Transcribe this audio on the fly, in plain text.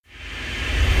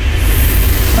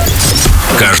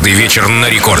Каждый вечер на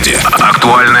рекорде.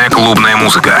 Актуальная клубная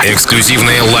музыка,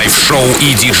 эксклюзивные лайв-шоу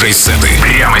и диджей-сеты.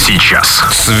 Прямо сейчас.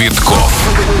 Цветкоff.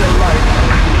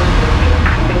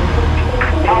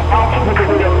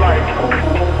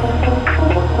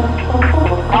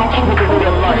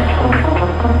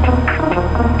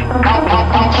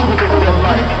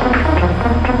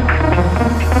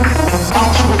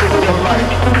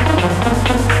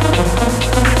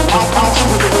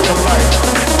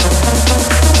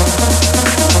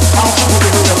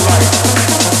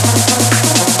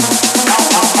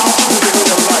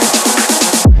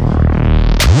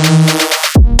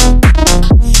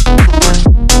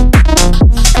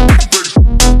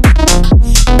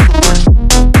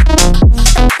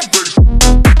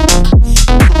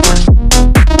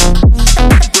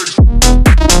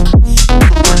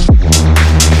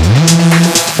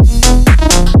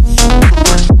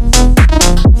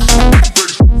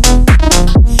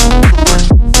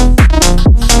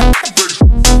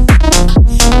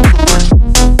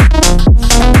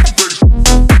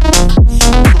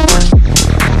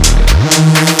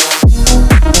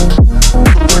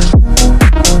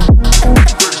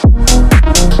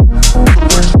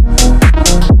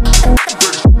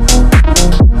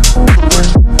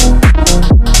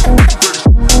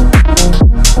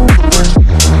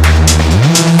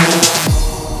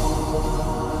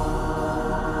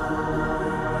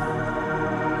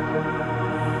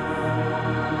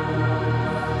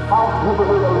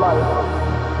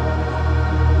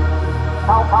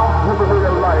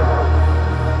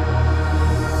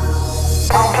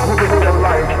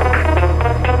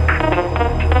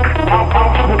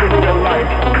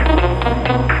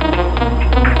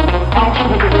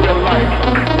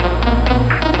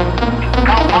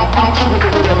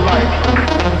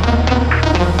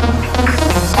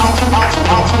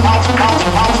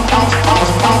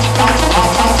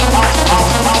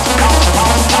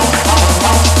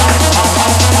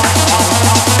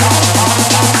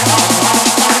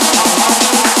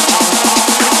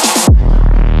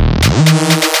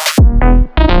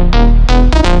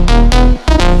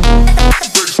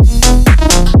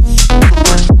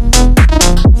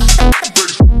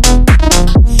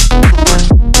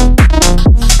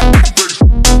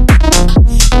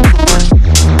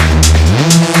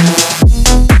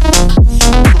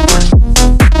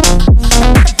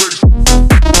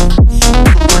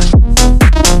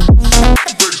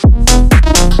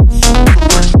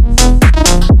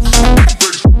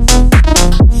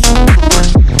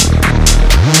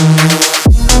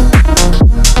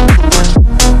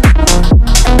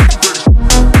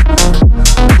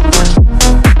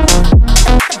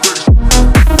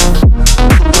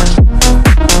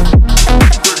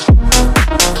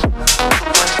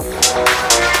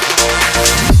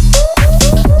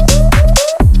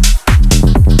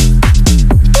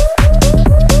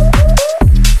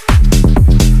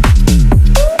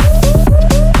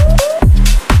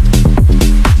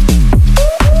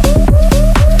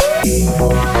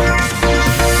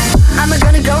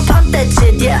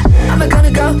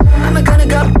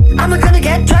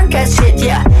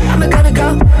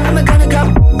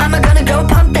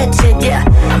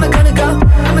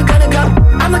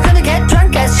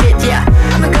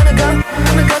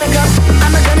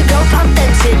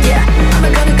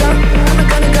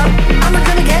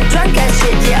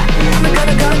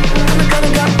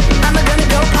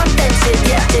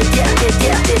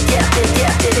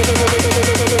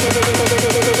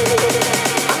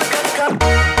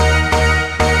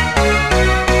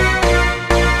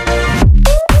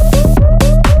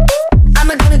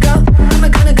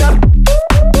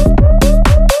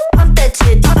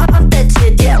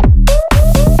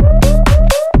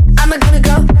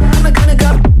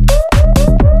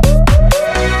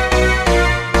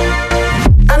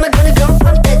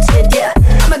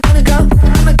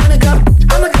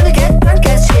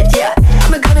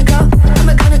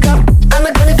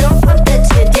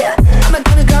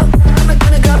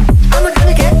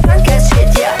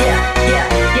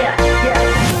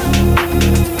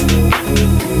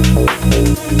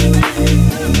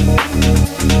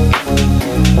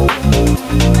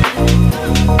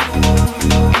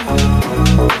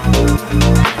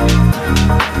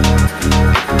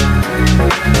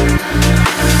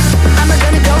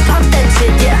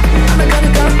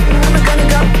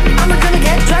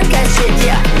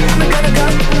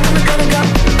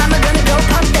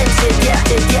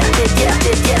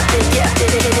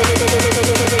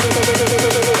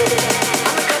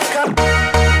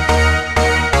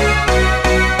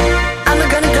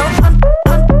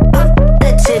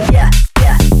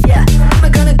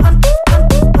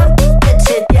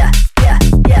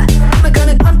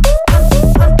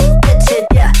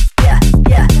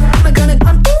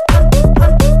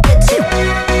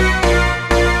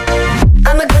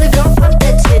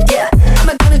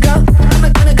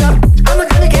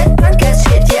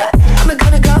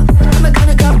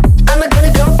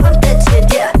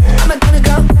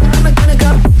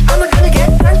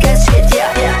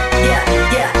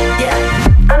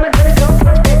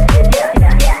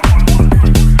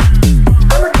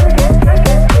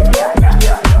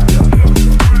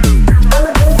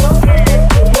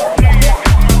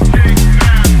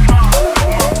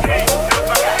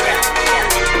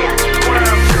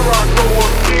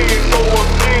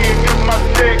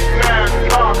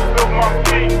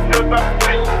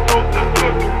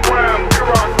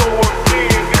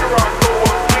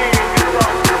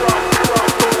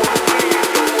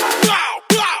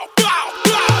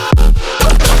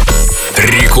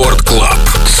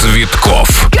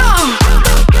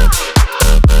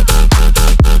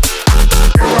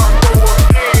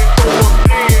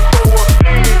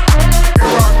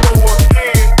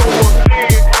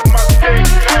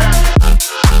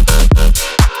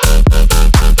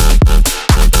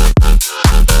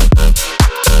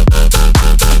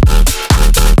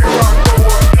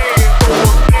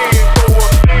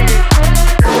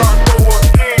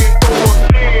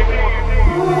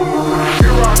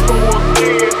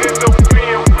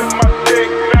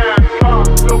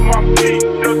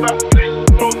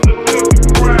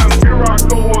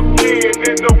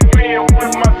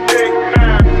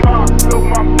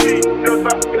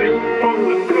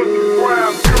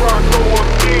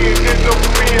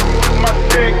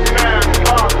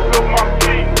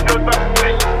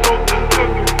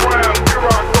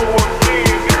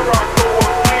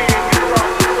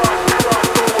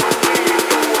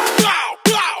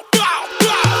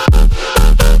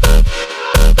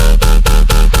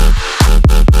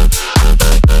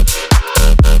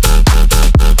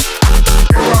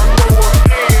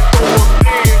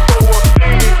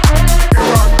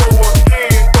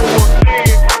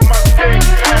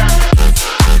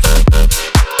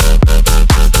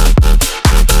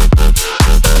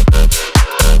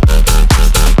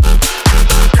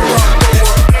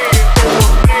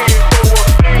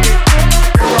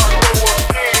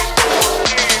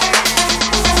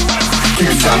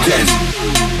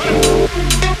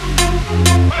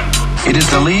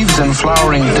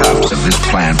 flowering tufts of this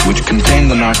plant which contain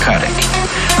the narcotic.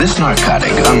 This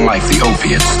narcotic, unlike the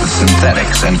opiates, the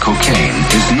synthetics, and cocaine,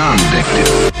 is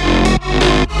non-addictive.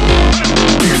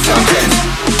 Here's some dance.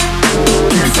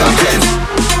 Here's some dance.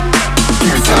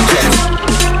 Here's some dance.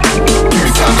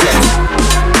 Here's some dance.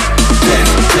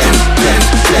 Dance, dance, dance,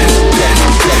 dance, dance,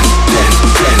 dance,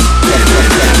 dance, dance,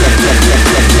 dance,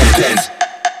 dance, dance, dance.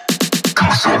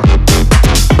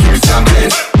 Here's some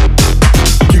dance.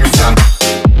 Here's some.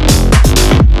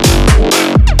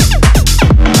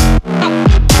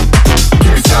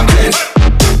 Here's some dance.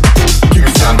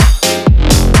 Here's some.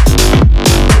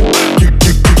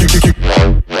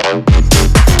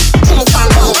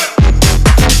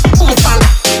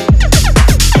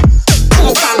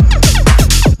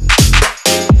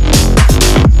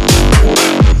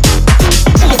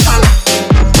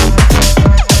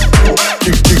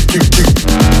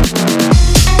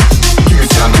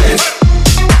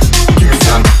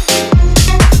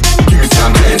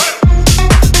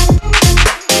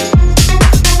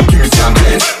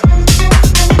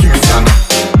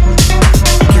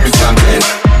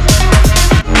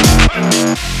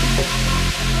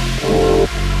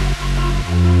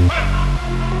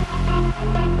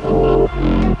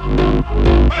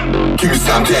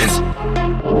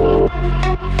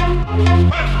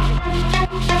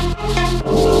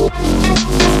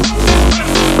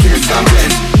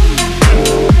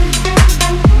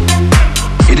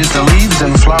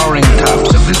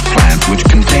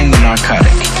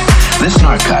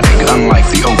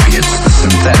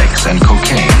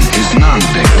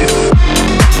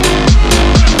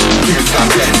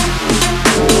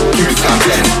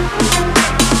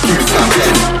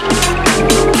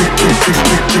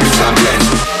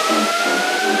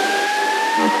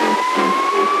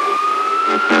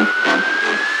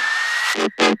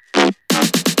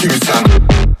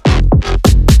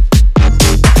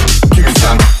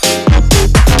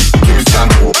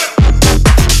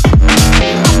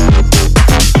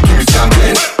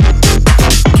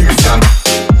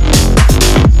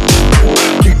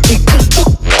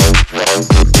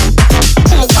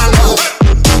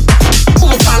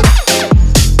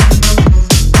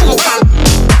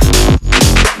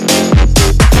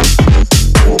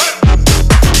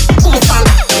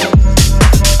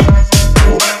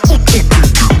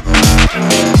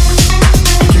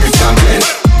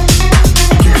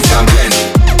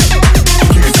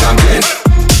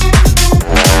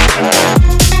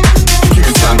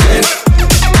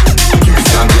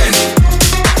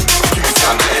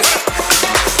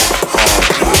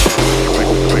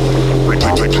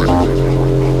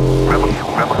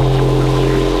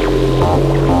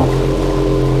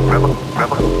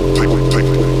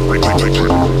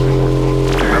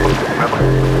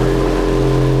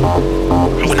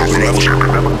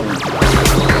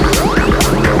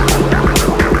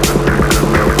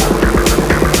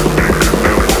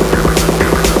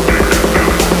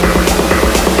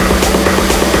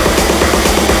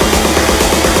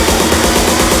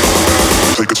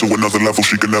 Take it to another level,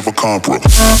 she can never come.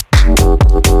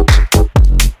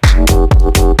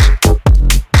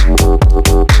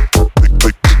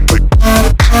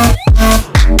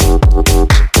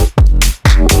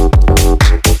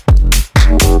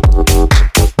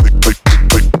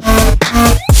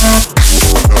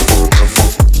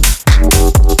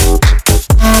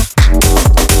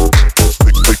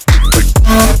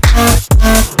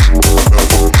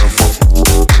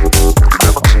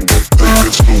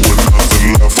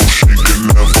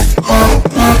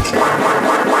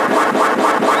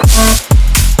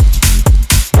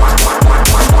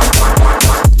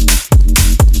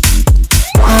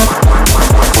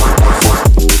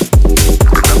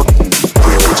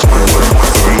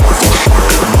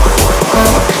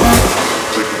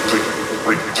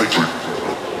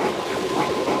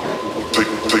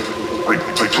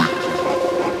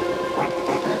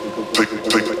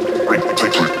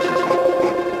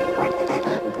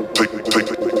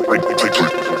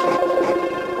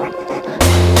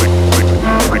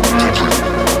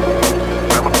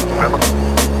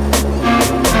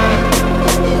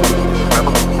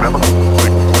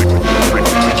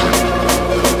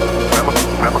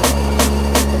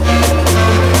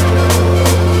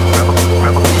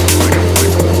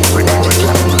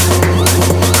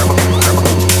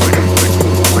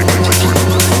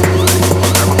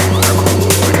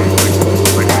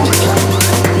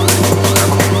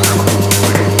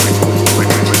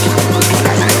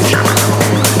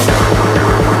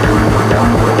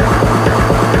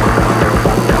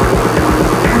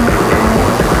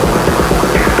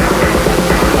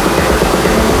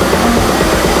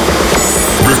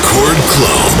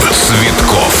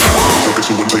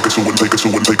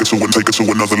 it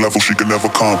to another level she can never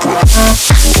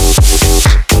comprehend.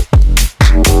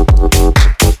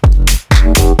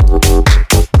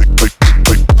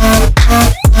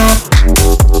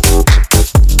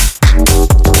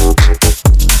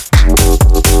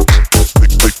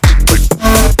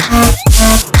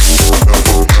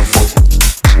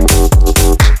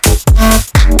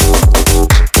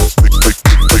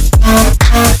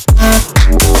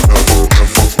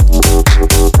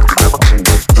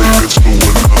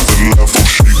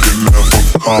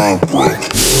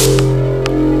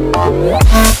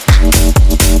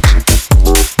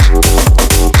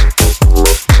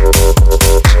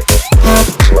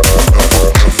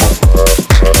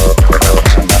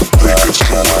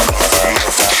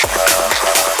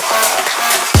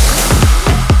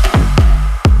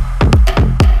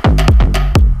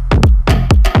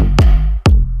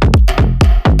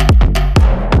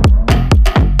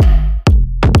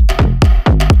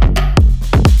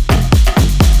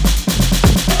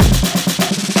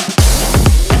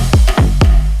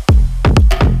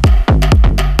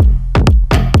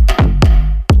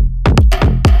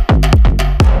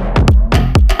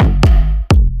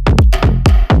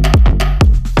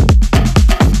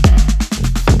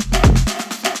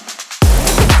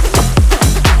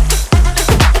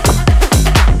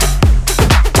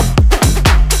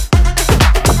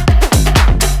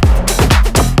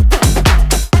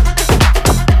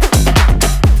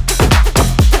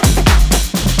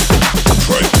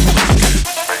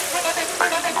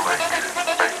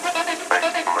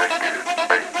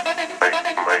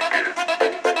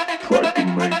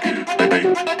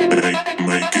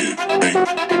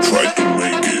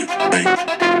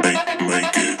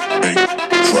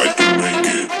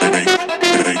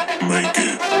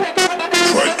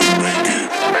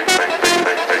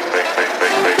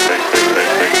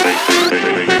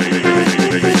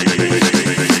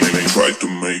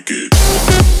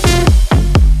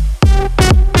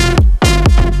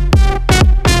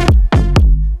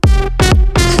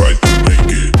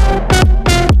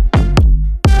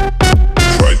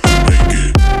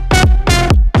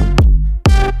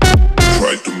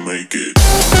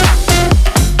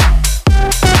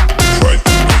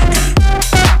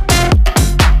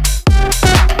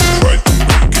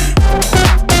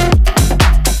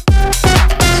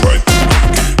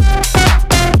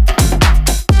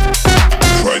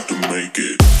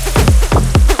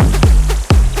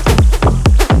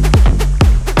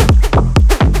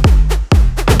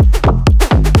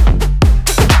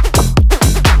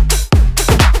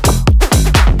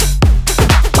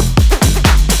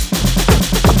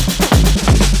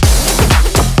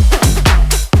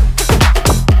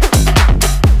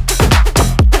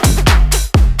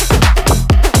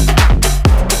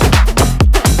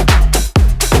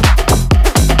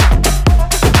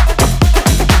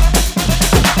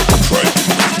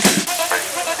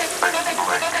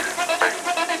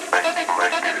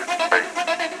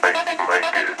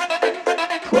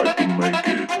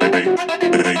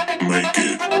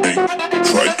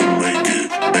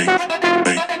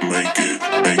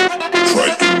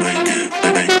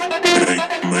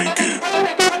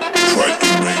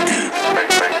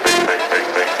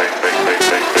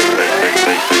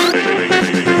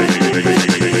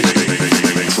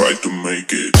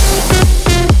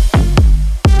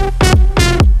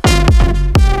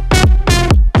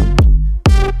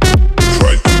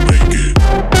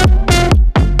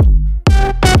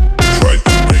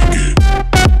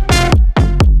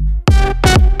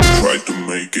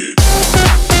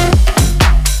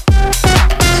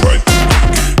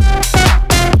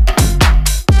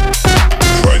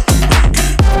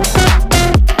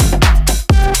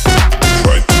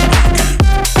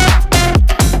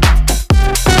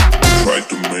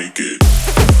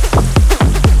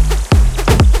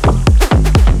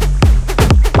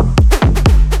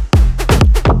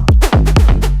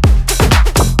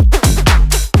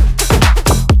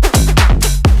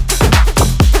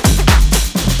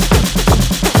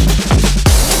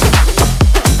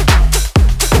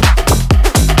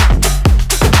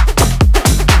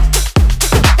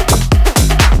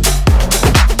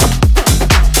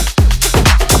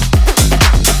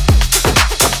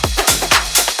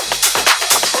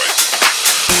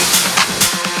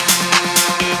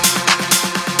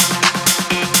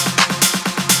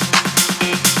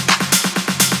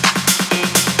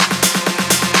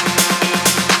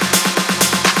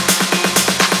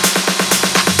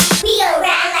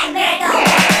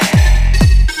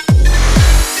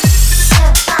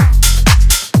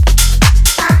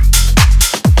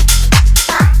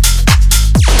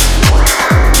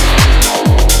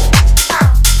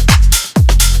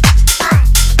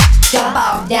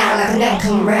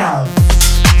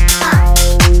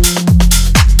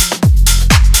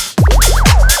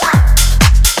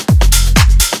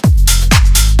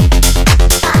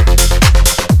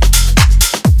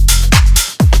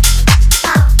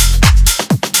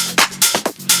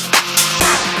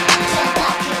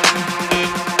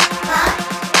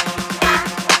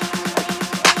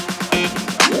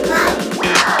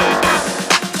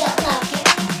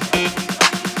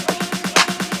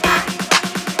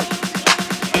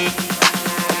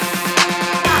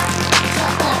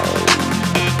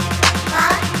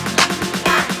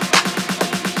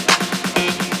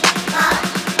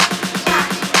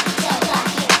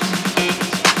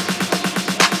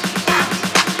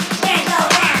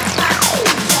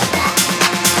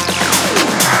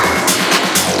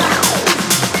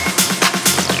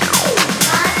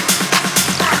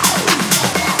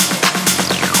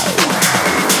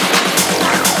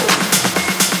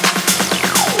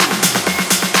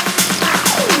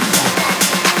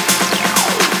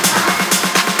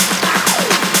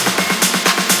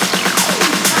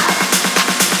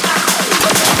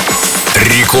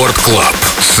 Рекорд Клаб.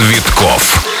 Цветкоff.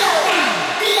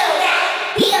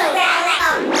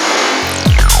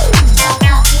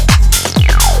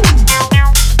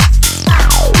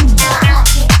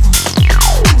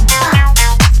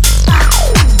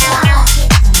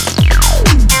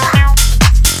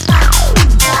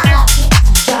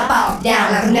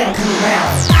 Down like I've never come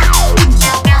around.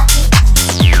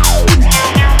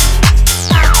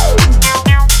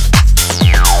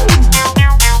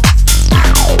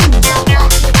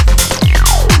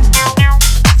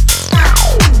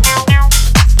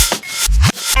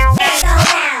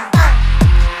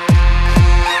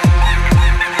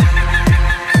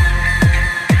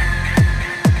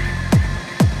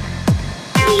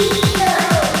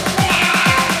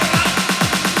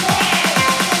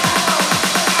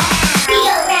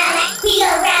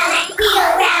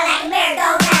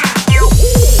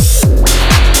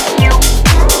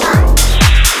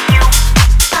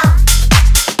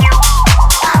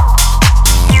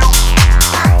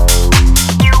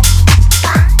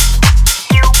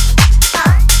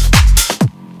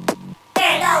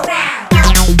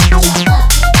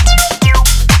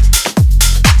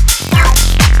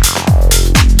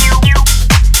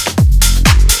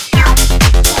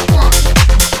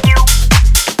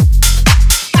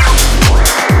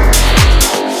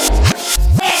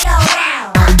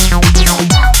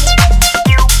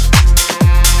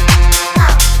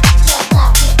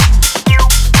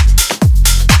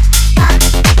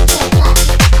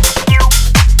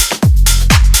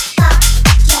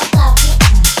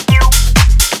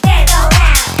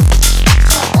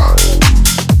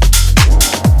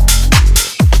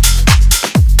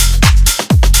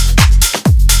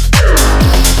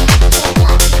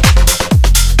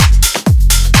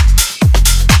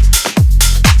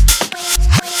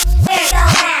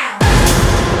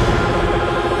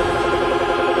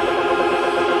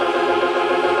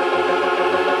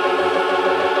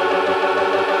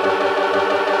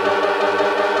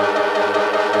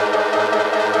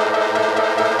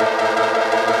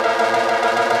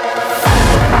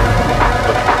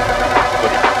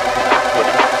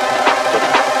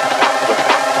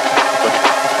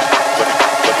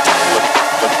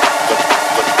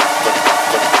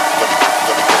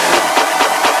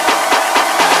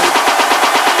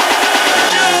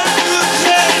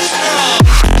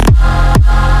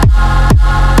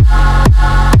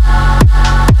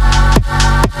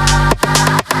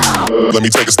 Let me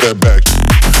take a step back.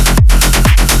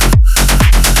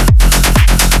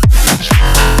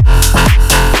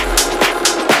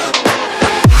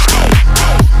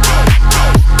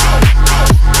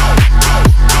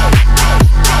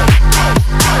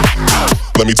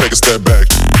 Let me take a step back.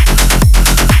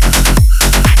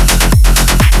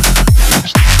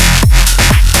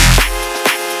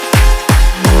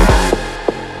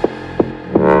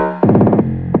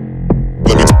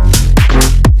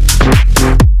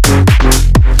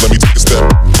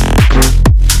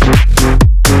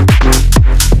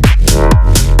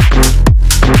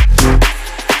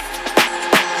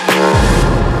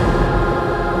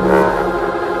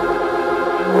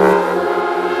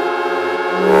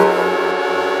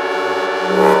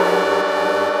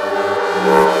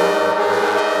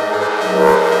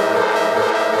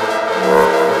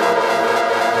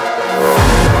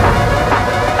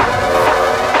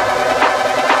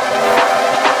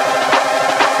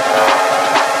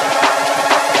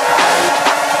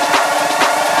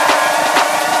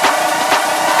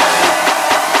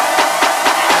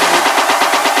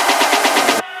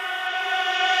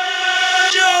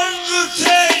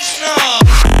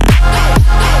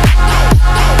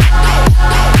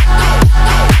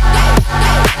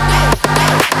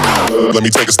 Let me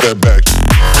take a step back.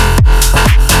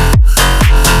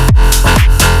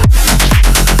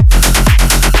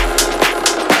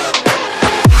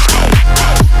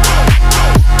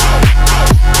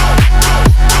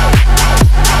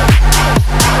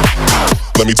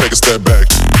 Let me take a step back.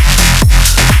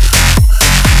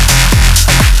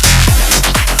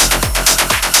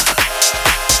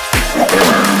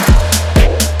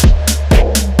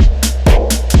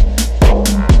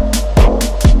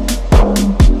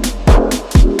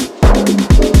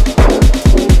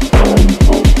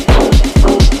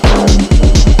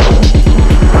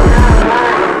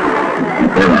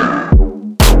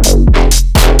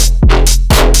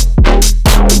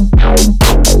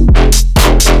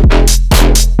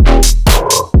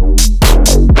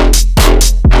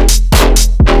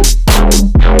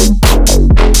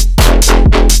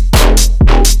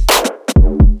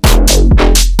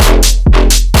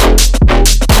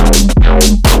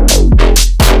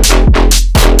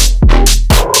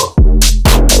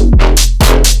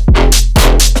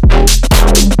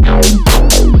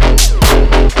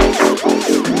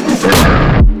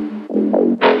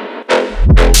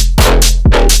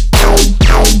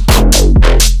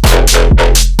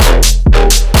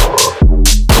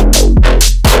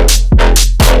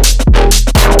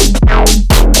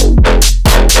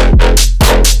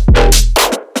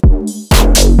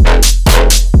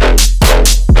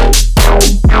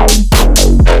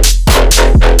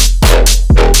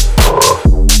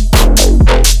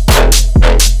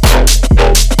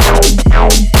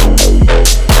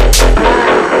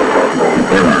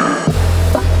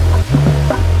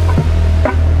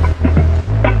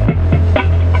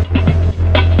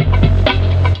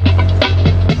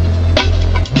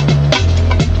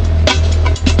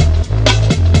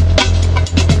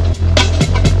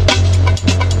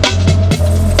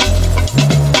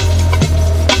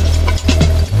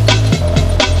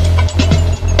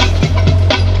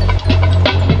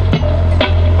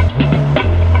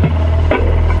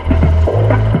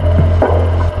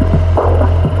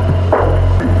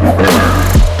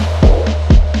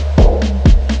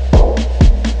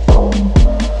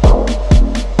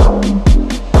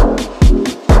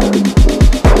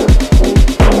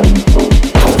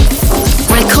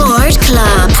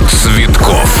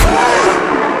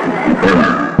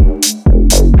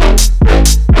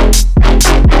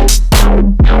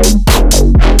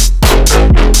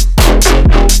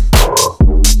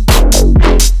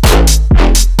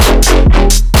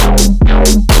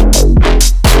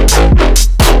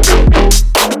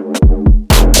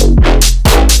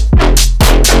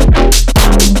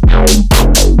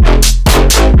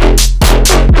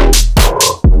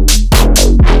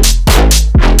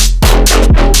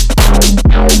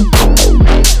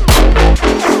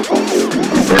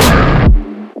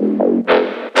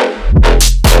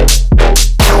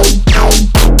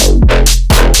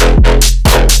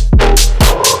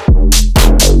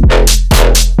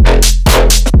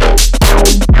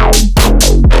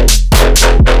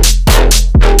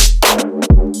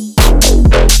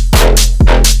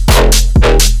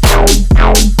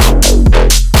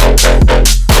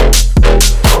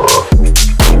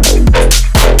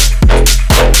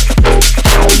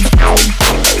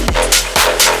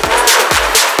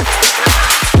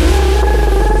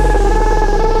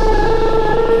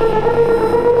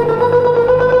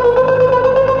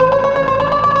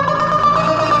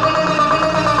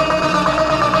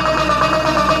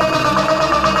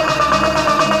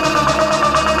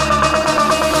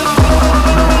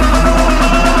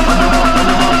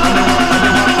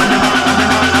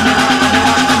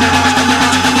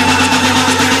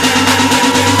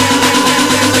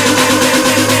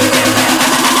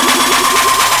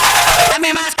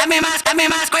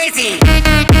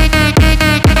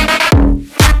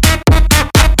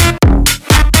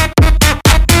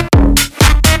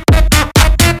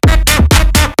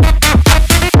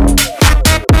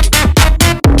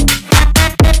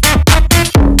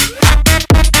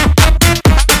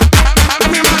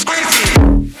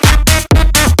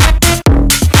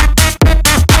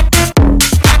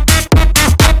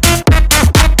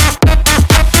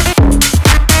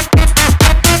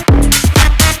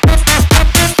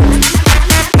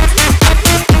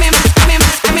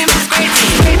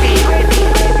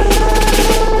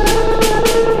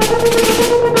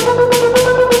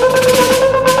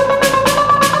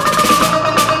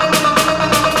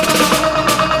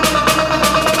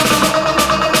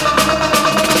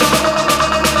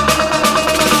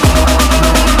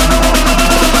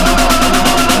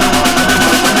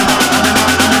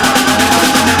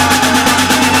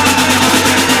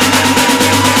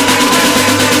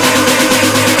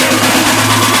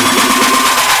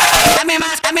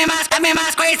 me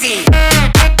más crazy.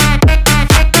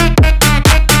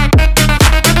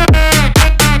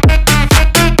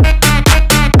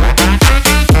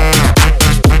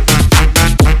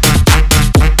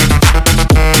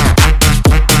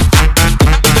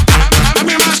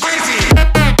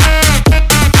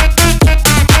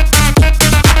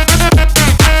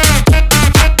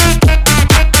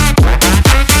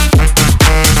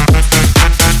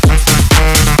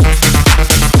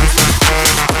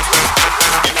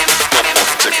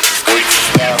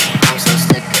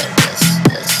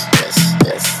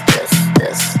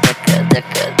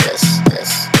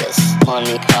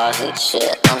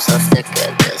 Shit, I'm so sick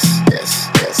of this.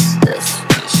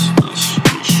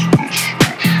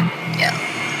 Yeah,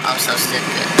 I'm so sick of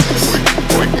this.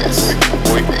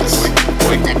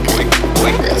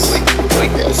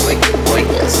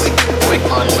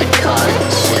 On the card,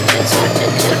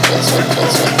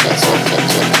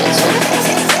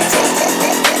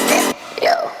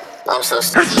 yo, I'm so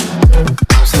sick of this.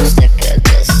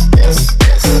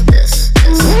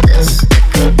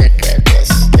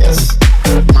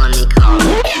 Money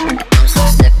calling. I'm so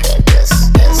sick of this.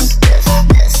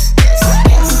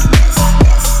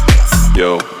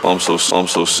 Yo, I'm so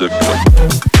sick of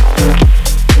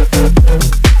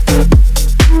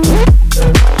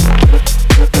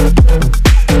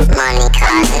Money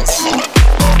causing shit.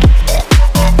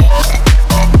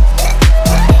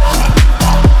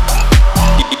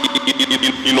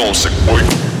 You know I'm sick, boy.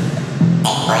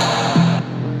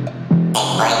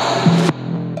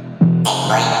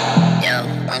 Yo,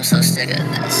 I'm so sick of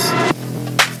this.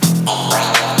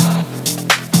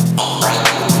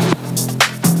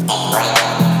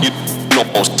 You know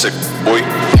I'm sick, boy.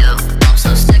 Yo, I'm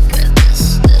so sick of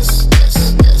this.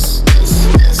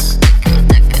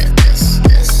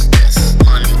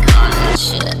 Money causing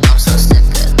shit. I'm so sick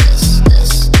of this. Yeah, I'm so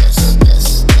sick of this.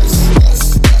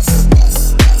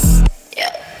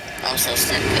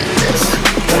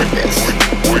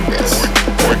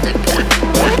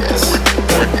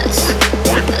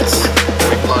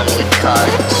 Money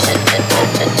causing shit.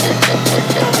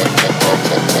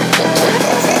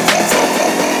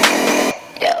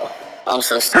 Yo, I'm so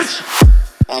sick of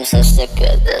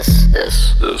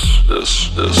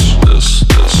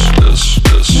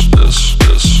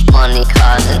this. Money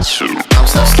causing shit. I'm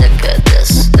so sick of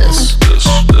this.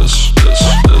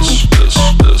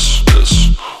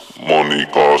 Money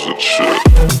causing shit.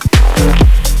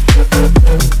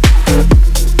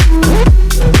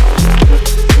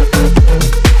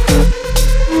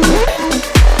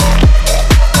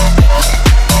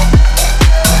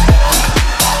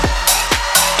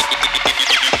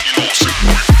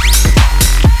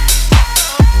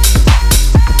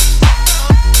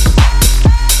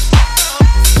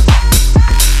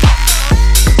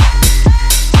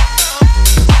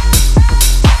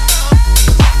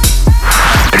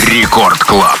 Рекорд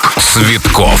Клаб.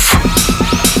 Цветкоff.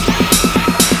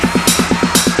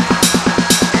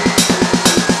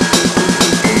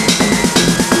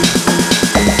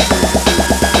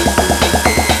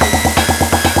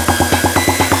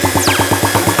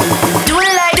 Do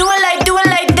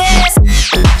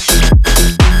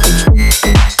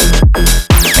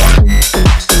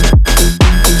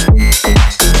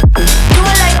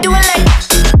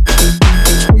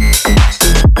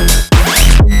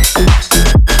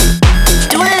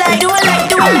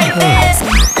it like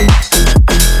this.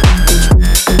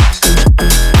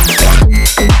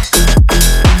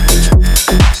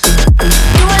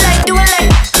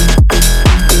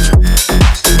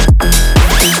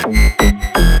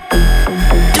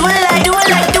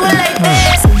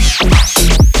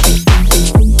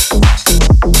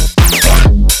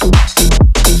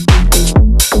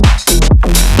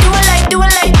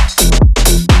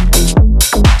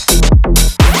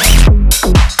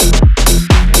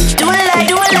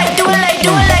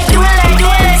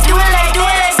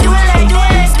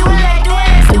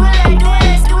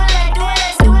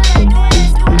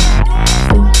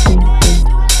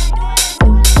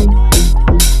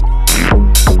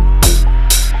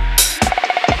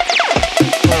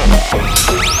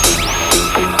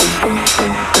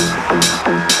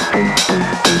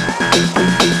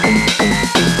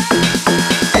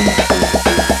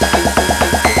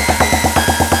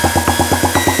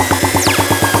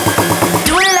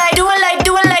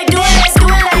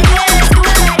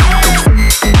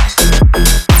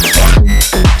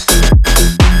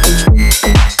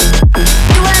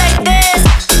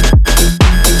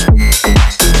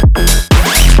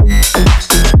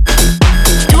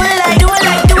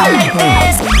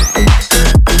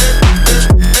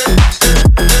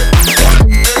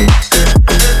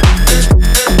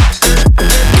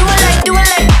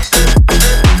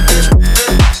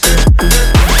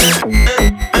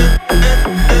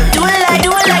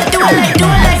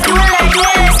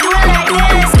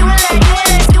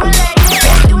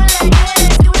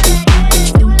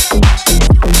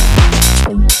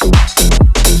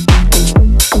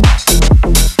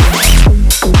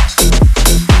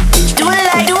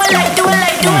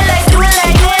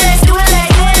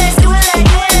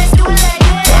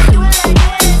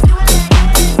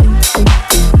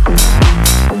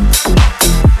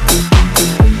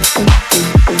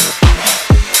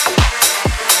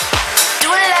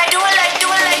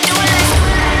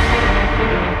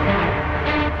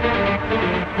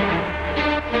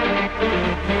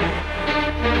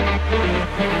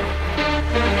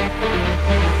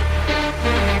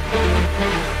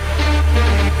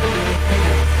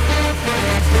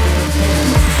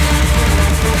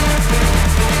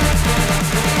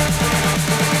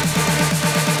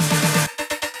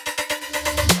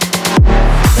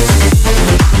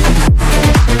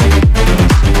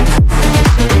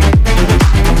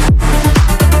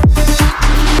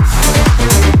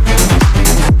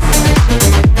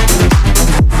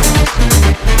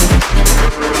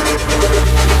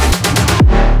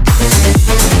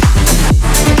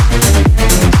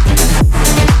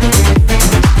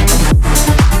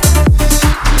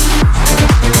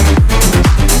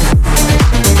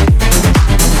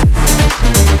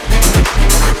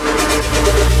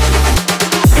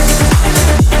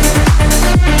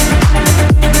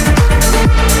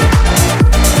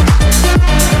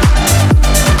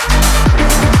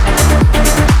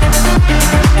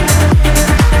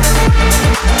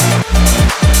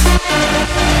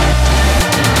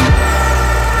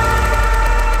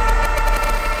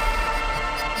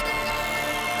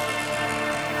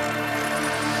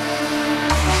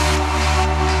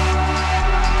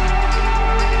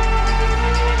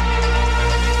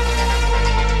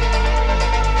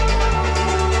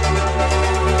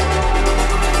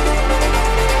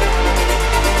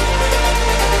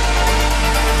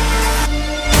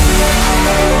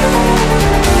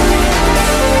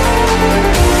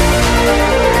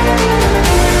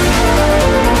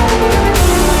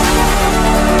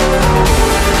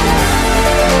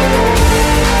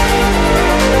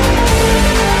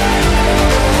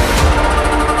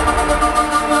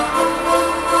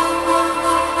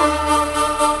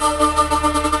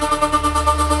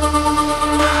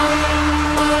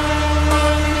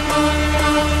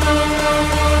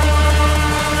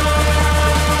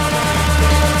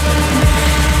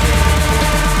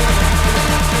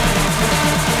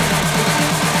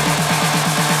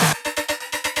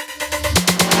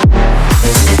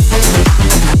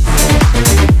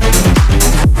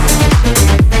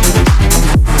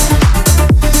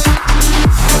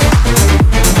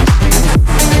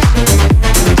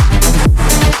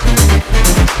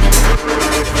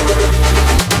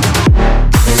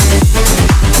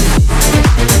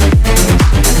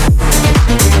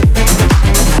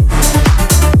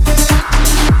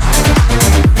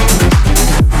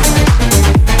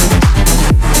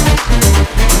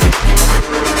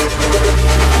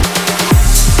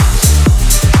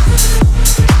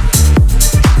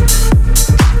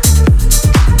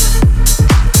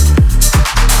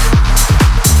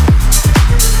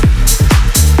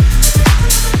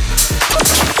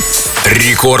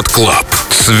 Рекорд Клаб.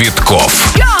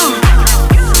 Цветкоff.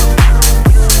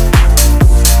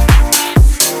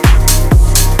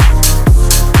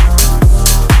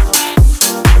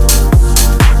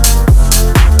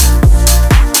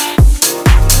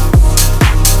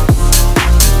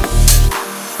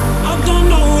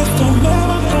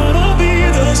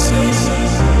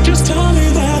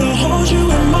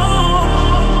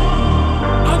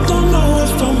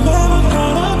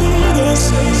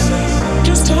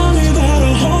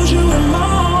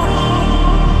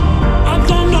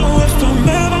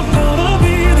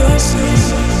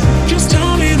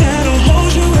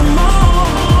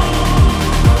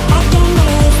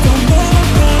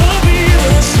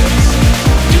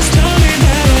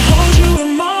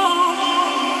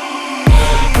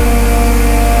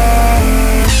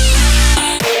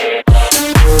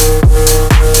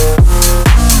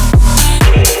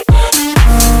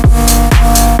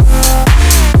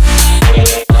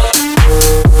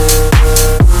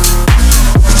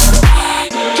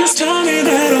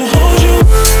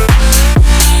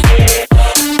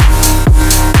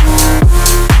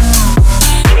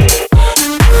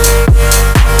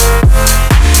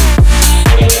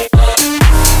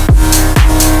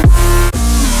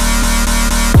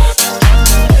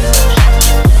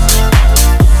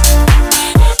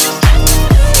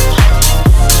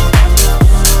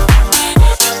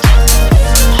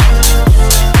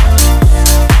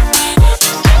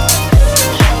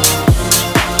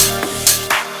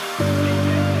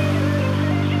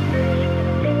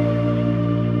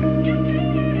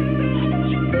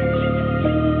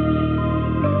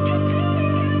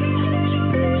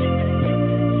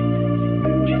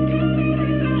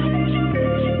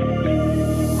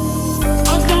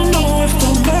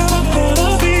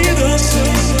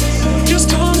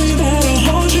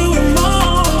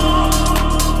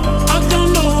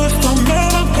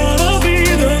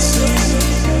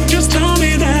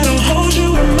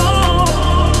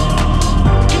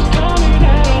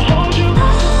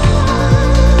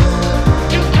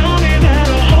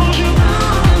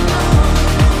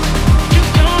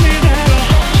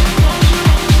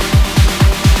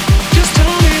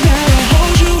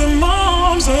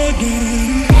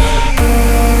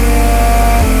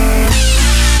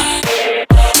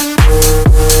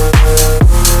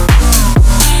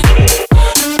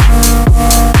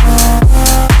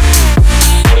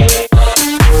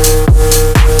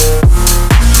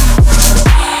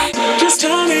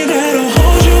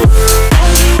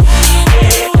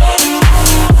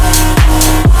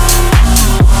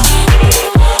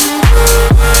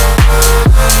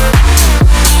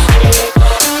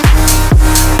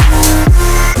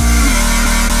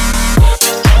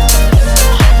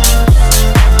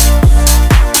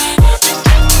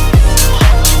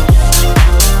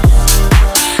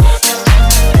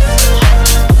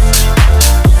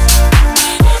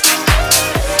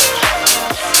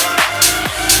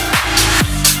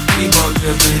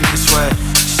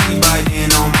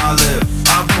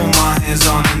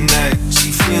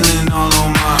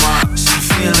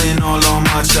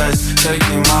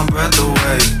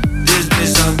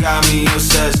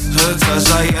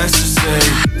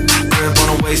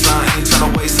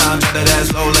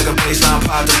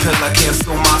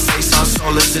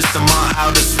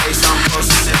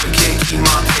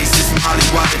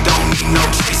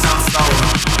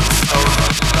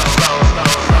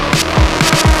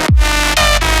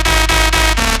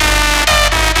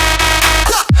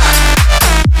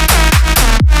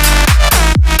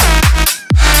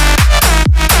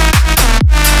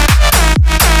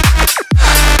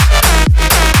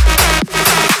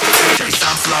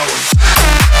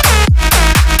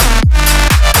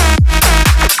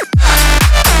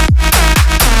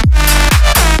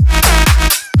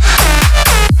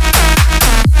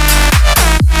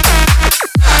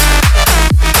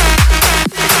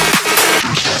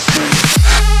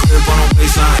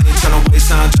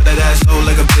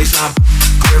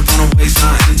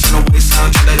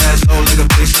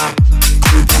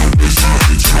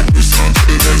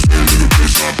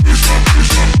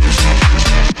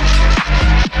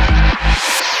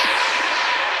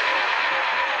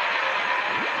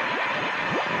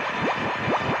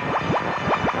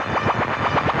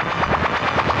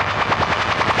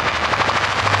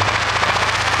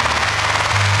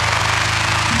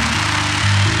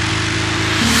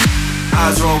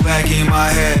 thoughts roll back in my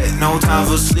head. No time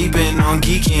for sleeping on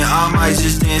geeking. I might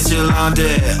just dance till I'm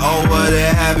dead. Oh, what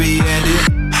a happy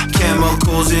ending.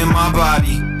 Chemicals in my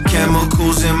body.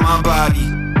 Chemicals in my body.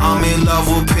 I'm in love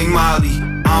with Pink Molly.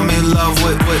 I'm in love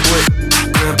with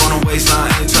grip on the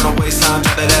waistline, internal waistline.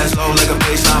 Drop that ass low like a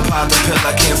baseline. Pop the pill,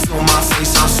 I can't feel my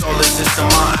face. I'm solar system,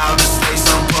 I'm outer space.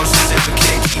 I'm process if I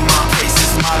can't keep my pace.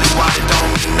 It's Molly, why it don't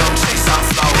need no chase. I'm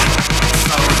flowing,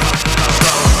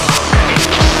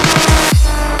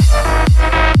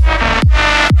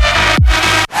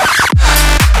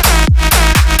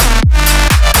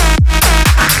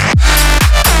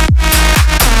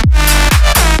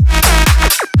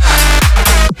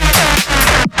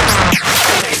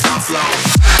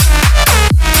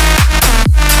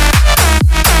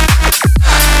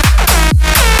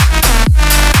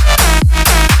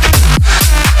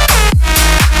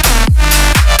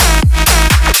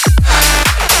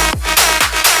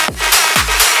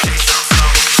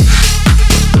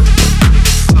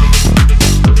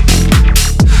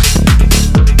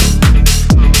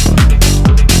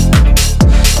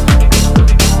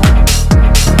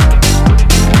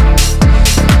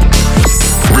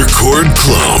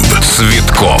 Club.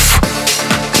 Цветкоff.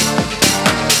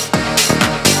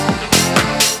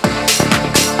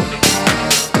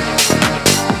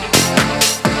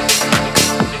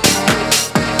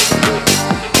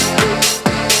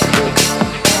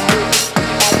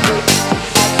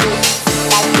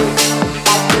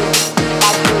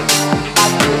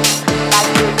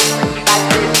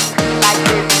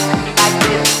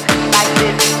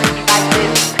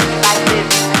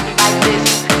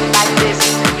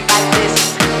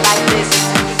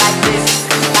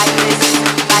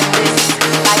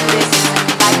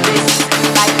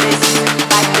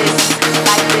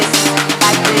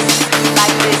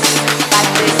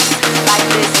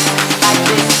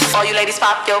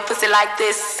 Pop your pussy like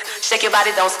this. Shake your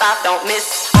body, don't stop, don't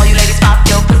miss. All you ladies pop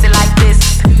your pussy like this.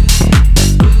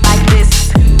 Like this.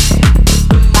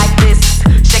 Like this.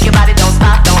 Shake your body, don't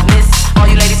stop, don't miss. All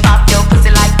you ladies pop your pussy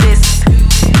like this.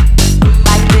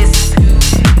 Like this.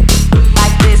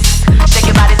 Like this. Shake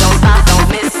your body, don't stop, don't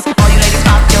miss. All you ladies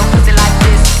pop your pussy like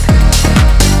this.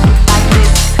 Like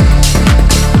this.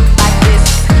 Like this.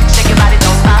 Shake your body,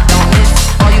 don't stop, don't miss.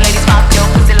 All you ladies pop your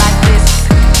pussy like this.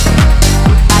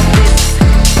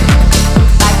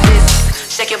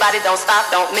 Shake your body, don't stop,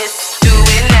 don't miss. Do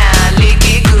it now, lick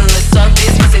it good. Suck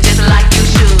this pussy just like you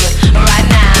should. Right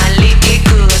now, lick it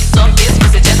good. Suck this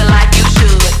pussy just like you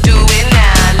should. Do it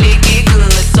now, lick it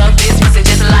good. Suck this pussy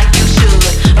just like you should.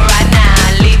 Right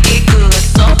now, lick it good.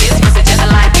 Suck this pussy just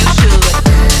like you should.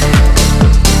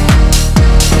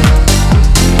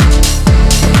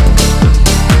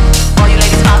 All you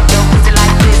ladies pop your pussy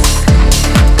like this.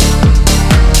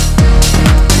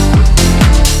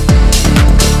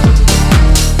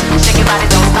 Shake your body,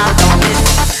 don't stop, don't miss.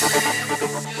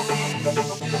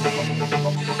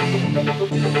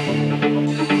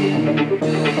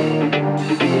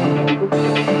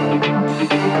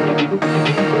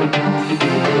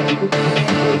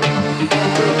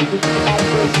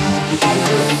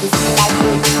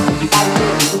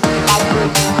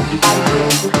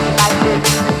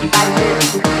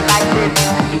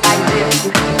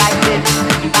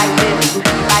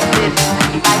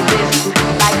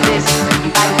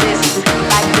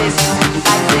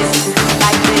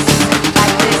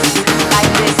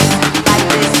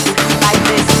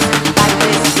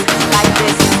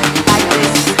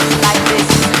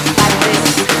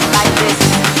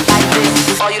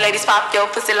 Pop your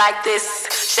pussy like this.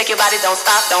 Shake your body, don't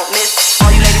stop, don't miss.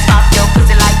 All you ladies pop your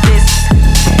pussy like this.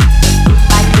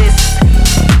 Like this.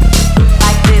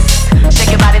 Like this.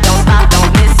 Shake your body, don't stop,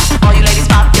 don't miss. All you ladies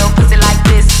pop your pussy like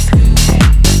this.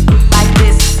 Like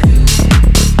this.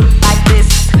 Like this.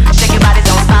 Shake your body,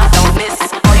 don't stop, don't miss.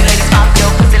 All you ladies pop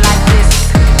your pussy like this.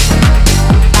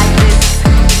 Like this.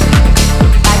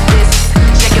 Like this.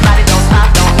 Shake your body, don't stop,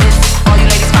 don't miss. All you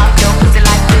ladies pop your pussy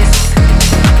like this.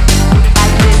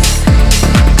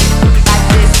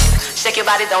 Shake your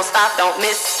body, don't stop, don't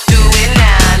miss. Do it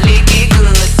now, lick it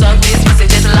good. Suck this pussy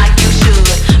just like you should.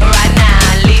 Right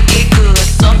now, lick it good.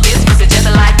 Suck this pussy just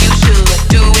like you should.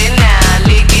 Do it now,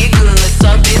 lick it good.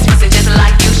 Suck this pussy just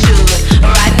like you should.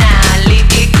 Right now,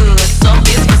 lick it good. Suck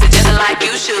this pussy just like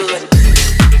you should.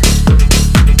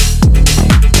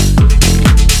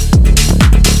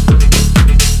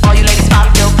 All you ladies pop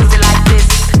your pussy like this.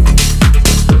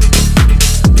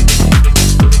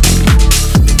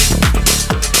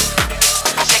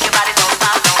 Shake your body, don't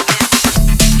stop, don't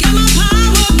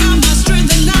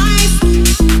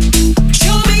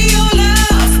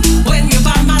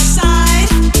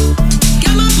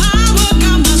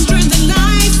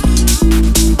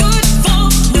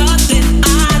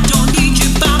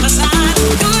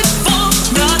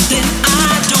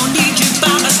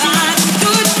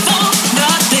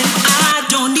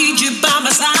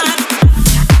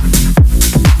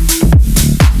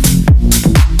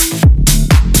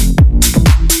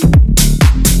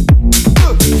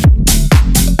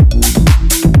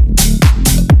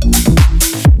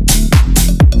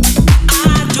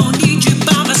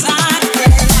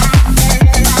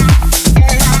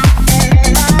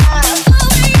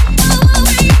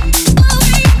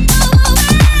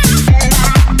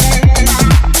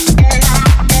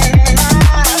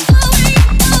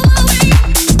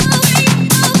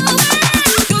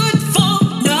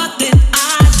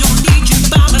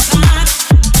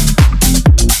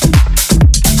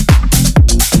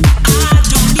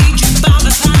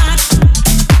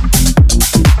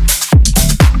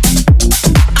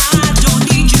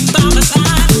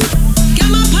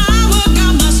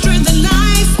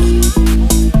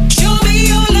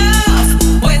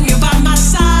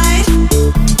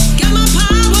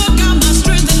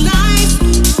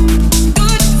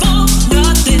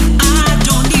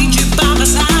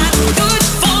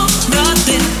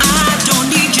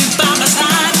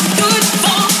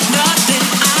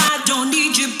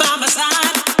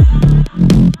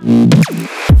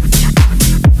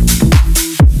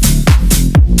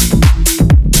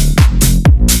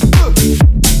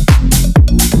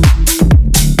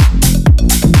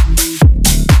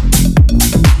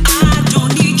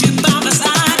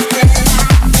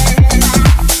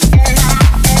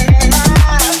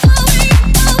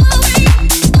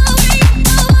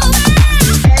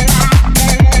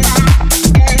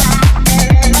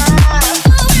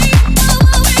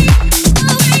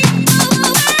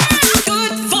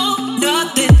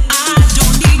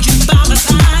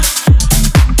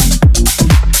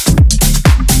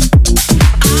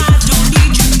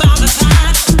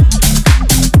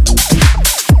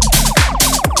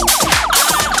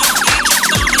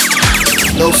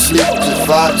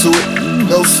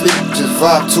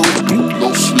vibe to it. No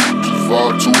sleep, just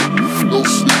vibe to it. No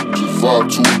sleep, just vibe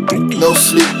to it. No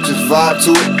sleep, just vibe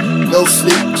to it. No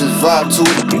sleep, just vibe to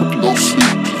it. No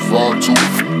sleep, just vibe to it.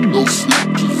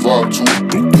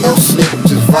 No sleep,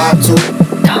 just vibe to it. No sleep, just vibe to it.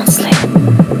 Don't sleep.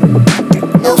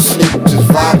 No sleep, just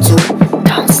vibe to it.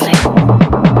 Don't sleep.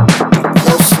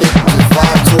 No sleep, just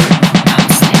vibe to it.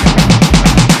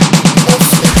 Don't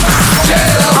sleep.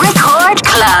 Record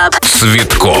Club.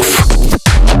 Цветкоff.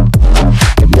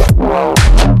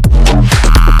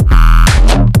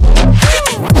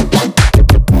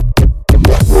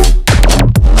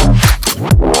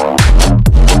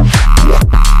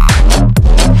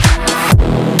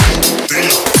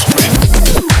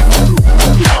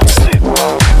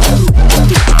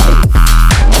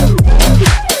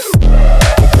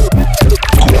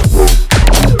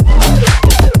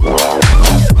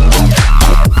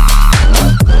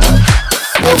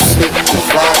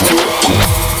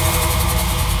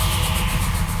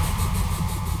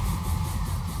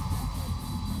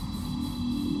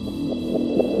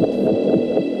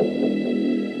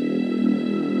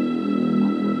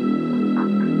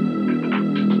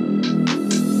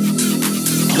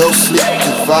 No sleep,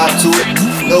 just vibe to it.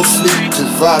 No sleep,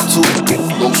 just vibe to it.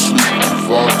 No sleep,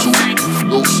 just vibe to it.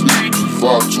 No sleep, just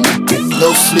vibe to it. No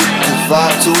sleep, just vibe to it. No sleep, just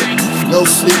vibe to it. No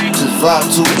sleep, just vibe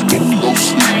to it. No sleep, just vibe to it. Don't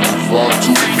sleep.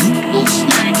 Don't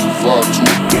sleep.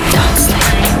 Don't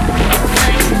sleep.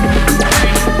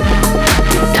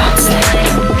 Don't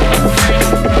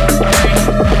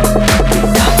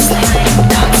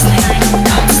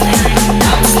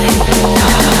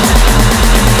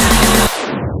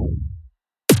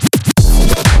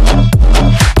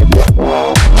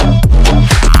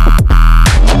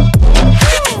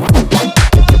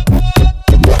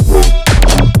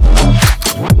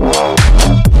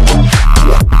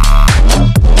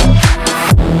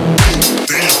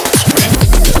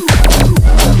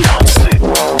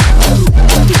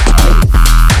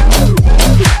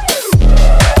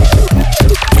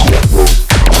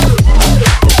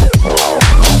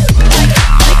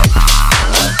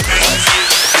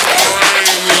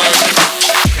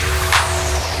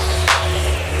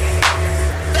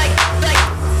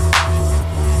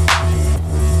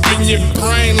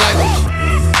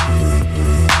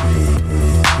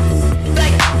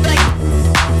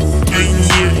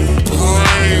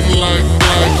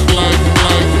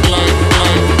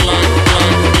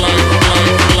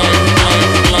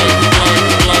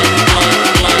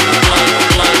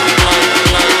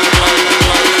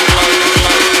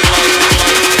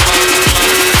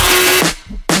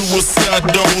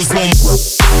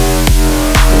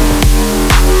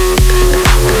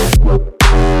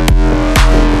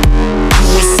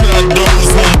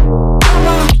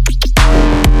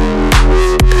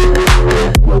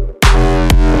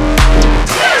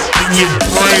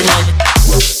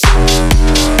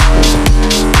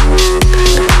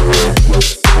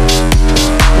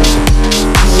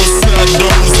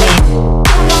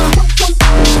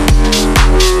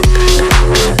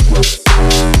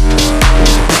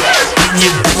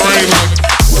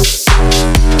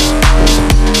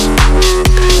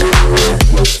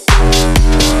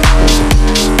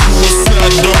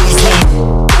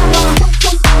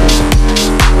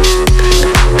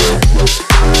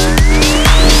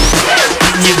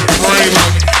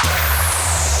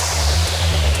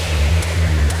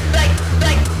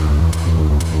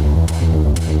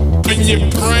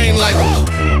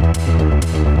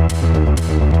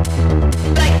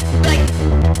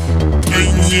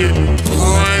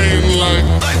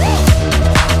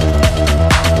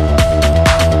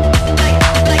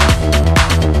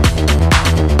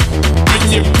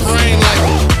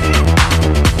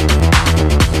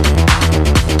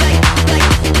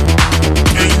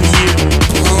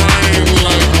sleep. Don't sleep.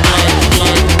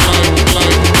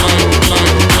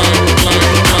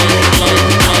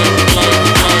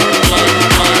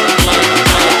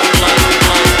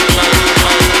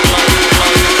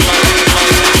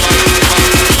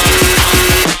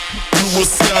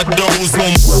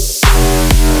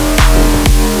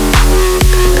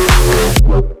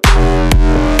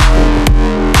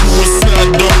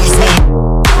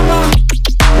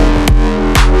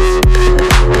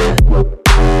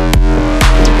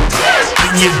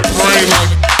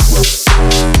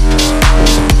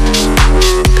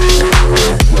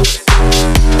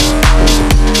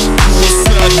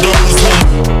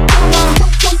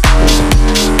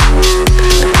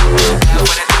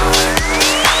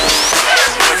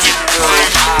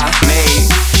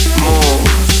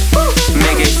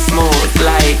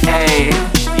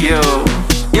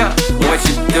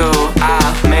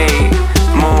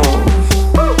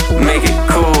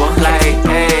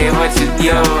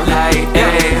 yo, like, yeah.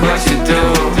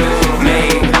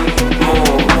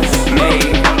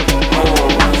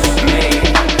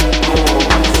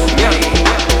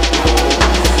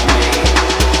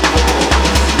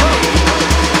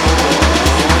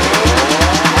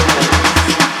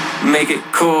 make it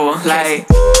cool like.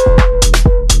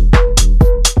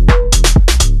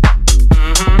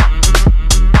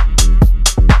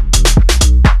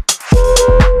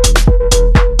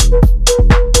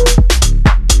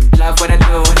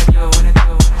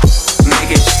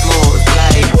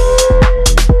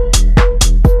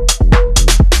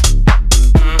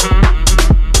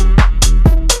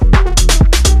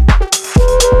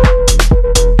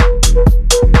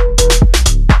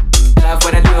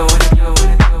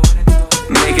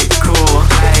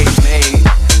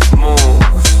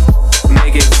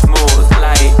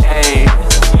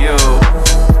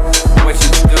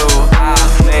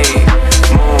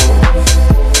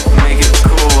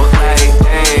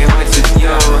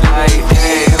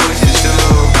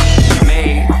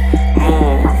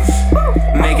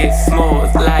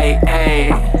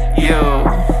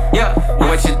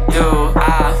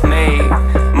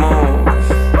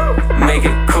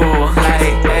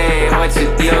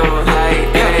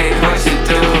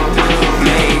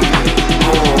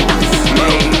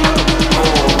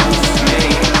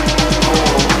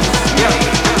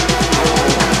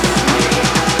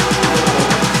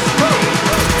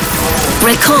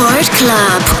 Record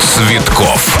Club.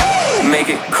 Цветкоff. Make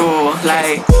it cool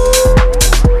like.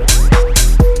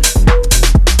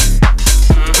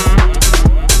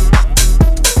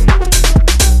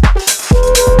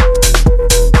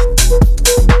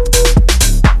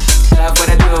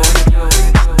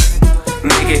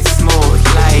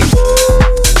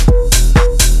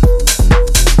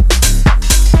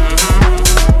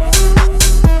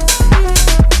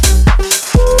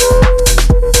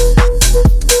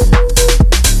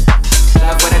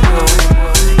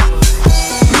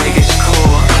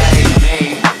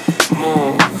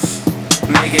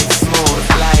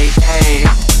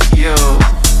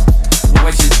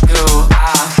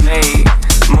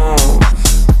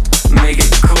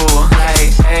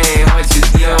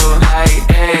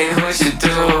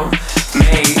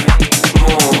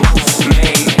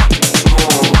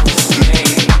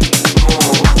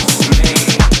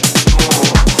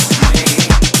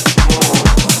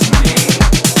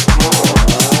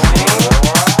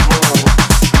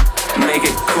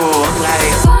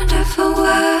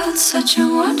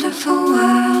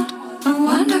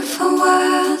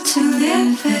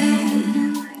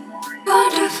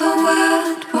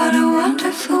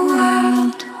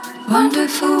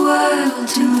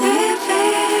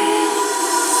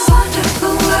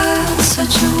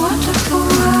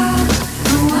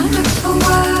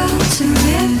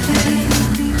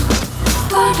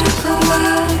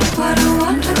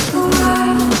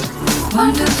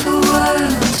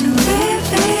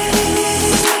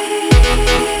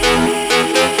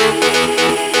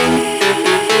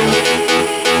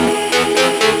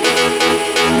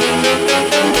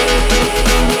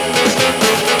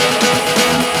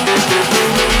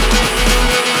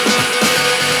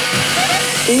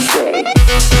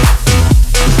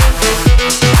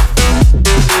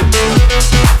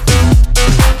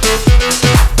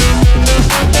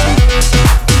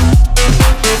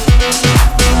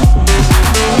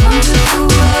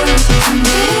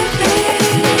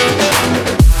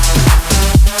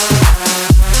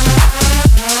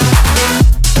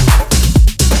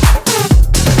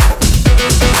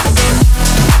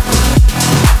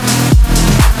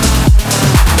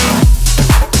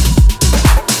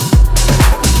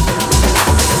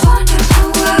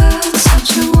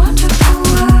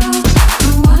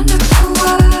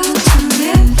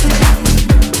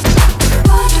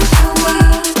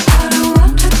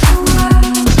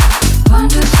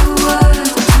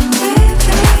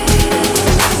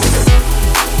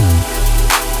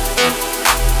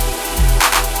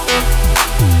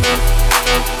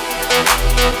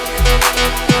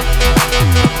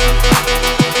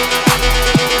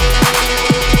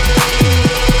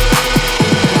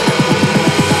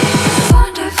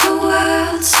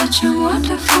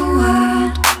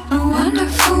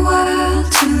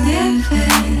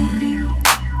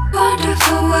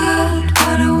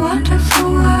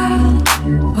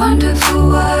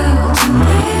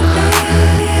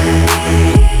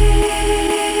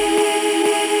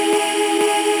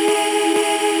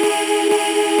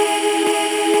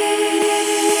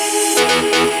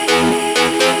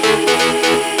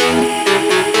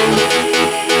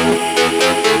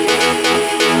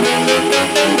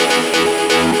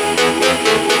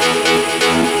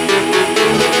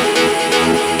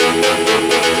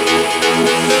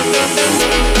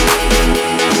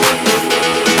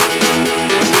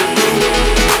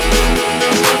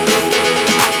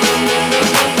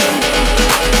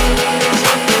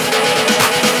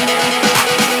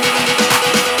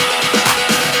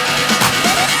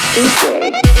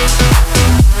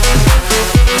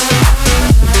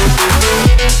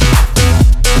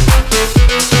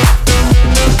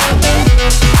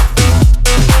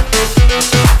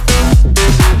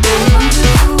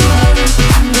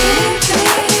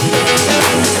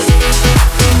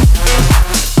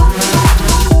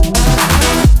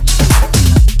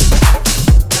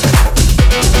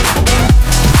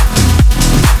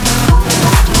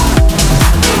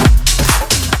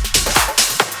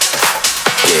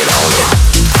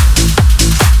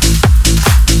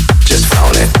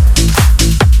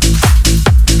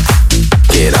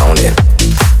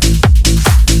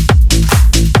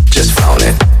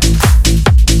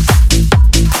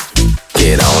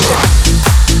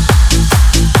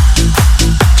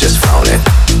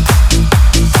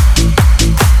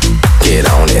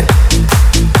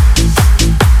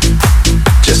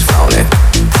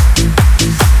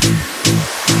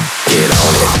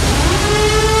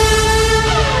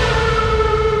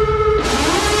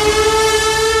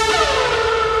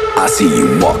 see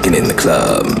you walking in the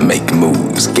club, making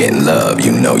moves, getting love,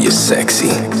 you know you're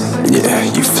sexy. Yeah,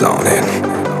 you flown it.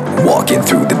 Walking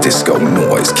through the disco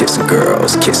noise, kissing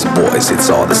girls, kissing boys, it's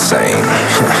all the same.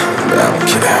 But I don't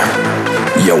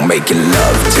care. Yo, making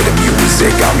love to the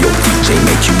music, I'm your DJ,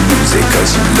 make you lose it,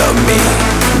 cause you love me.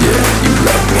 Yeah, you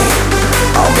love me.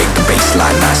 I'll make the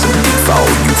bassline nice and deep for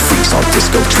all you freaks on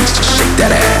disco trees. Just shake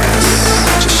that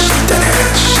ass. Just shake that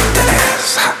ass, shake that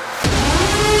ass.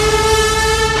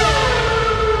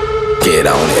 Get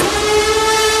on it.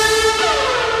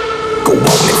 Go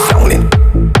on and phone it.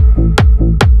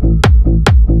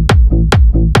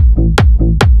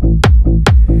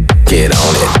 Get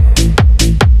on it.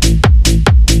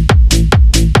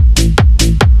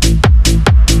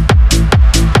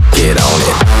 Get on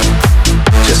it.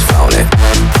 Just phone it.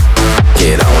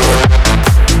 Get on it.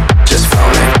 Just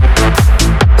phone it.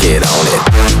 Get on it.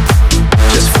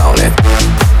 Just phone it.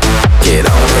 Get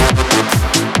on it.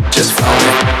 Just phone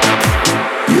it.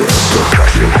 Yeah, the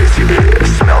perfume hits you there.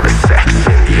 Smell the sex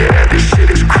in the air. This shit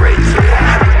is crazy.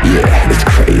 Yeah, it's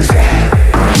crazy.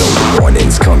 Know the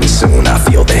morning's coming soon. I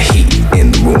feel the heat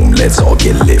in the room. Let's all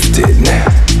get lifted.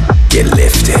 Get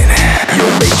lifted.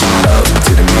 You're making love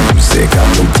to the music. I'm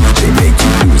no DJ, make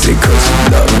you lose it, cause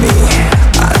you love me.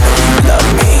 I know you love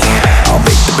me. I'll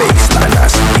make the bass line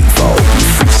nice and deep for all you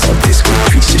freaks on disco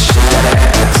trees. Just shake that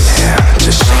ass. Yeah,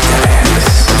 just shake that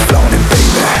ass. Flown it,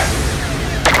 baby.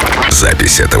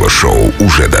 Запись этого шоу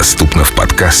уже доступна в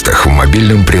подкастах в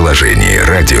мобильном приложении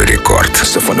Радио Рекорд.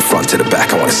 So from the front to the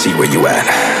back, I wanna see where you at.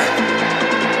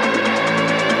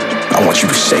 I want you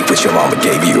to shake what your mama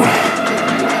gave you.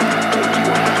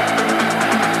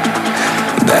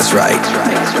 That's right.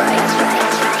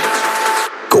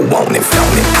 Go on and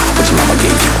flaunt it. What your mama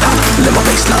gave you. Let my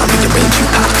bassline rearrange you.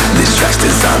 This track's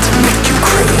designed to make you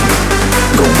cream.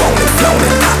 Go on and flaunt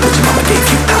it. What your mama gave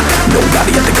you.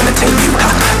 Nobody out there gonna tame you.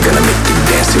 Gonna make you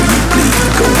dance till you bleed.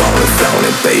 Go on and flaunt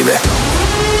it, baby.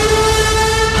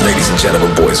 Ladies and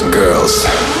gentlemen, boys and girls,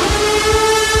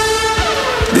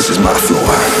 this is my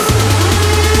floor.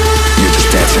 You're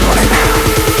just dancing on it.